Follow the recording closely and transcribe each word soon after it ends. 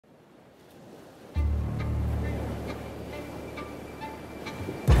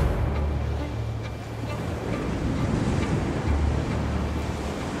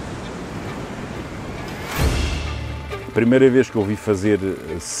A primeira vez que eu ouvi fazer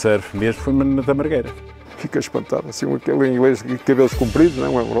surf mesmo foi na Tamargueira. Fica espantado, assim, aquele inglês de cabelos compridos, não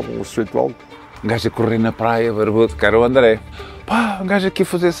é? Um sujeito alto. Um gajo a correr na praia, barbudo, que era o André. Pá, um gajo aqui a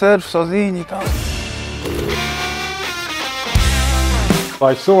fazer surf sozinho e tal.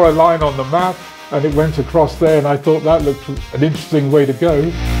 I saw a line on the map and it went across there and I thought that looked an interesting way to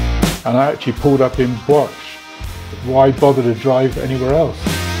go. And I actually pulled up in Buarcos. Why bother to drive anywhere else?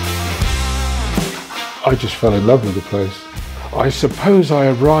 I just fell in love with the place. I suppose I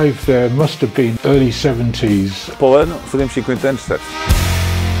arrived there, must have been early 70s. Para o ano fazemos 50 anos de surf.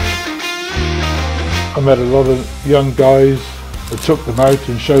 I met a lot of young guys. I took them out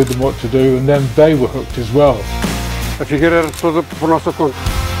and showed them what to do and then they were hooked as well. A Figueira era toda por nossa conta.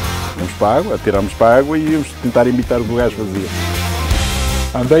 Vamos para a água, atirámos para a água e íamos tentar imitar o que o gajo fazia.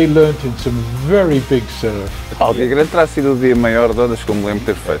 And they learnt in some very big surf. O dia grande terá sido o dia maior de ondas que eu me lembro de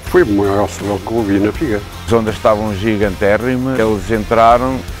ter feito. Foi o maior swell que eu vi na Figueira. As ondas estavam gigantérrimas, eles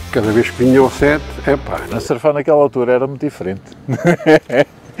entraram. Cada vez que vinham ao set, epá. A surfar naquela altura era muito diferente.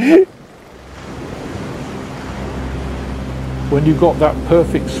 When you got that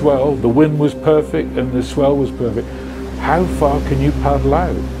perfect swell, the wind was perfect and the swell was perfect, how far can you paddle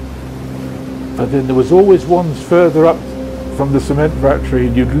out? But then there was always ones further up from the cement factory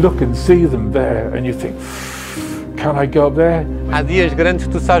and you'd look and see them there and you think, can I go up there? Há dias grandes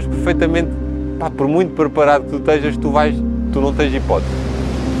que tu sabes perfeitamente, pá, por muito preparado que tu estejas, tu não tens hipótese.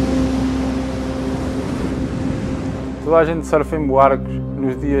 Toda a gente surfa em Buarcos,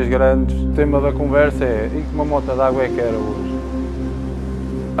 nos dias grandes. O tema da conversa é: e que uma moto d'água é que era hoje?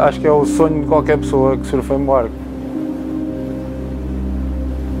 Acho que é o sonho de qualquer pessoa que surfa em Buarcos.